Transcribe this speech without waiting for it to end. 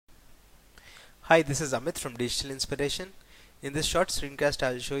Hi, this is Amit from Digital Inspiration. In this short screencast,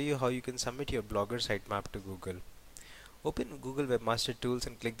 I'll show you how you can submit your Blogger sitemap to Google. Open Google Webmaster Tools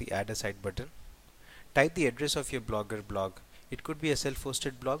and click the Add a Site button. Type the address of your Blogger blog. It could be a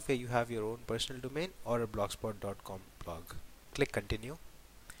self-hosted blog where you have your own personal domain or a blogspot.com blog. Click Continue.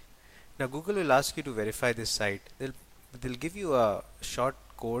 Now Google will ask you to verify this site. They'll give you a short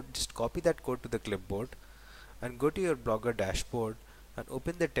code. Just copy that code to the clipboard and go to your Blogger dashboard and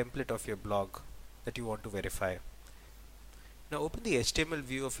open the template of your blog that you want to verify. Now open the HTML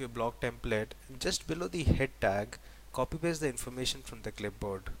view of your blog template and just below the head tag, copy paste the information from the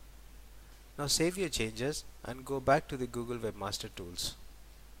clipboard. Now save your changes and go back to the Google Webmaster Tools.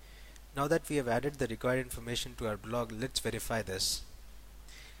 Now that we have added the required information to our blog, let's verify this.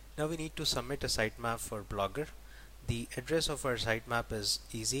 Now we need to submit a sitemap for Blogger. The address of our sitemap is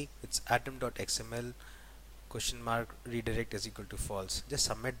easy. It's atom.xml redirect is equal to false. Just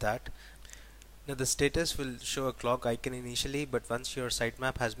submit that. Now the status will show a clock icon initially, but once your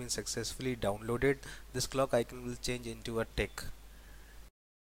sitemap has been successfully downloaded, this clock icon will change into a tick.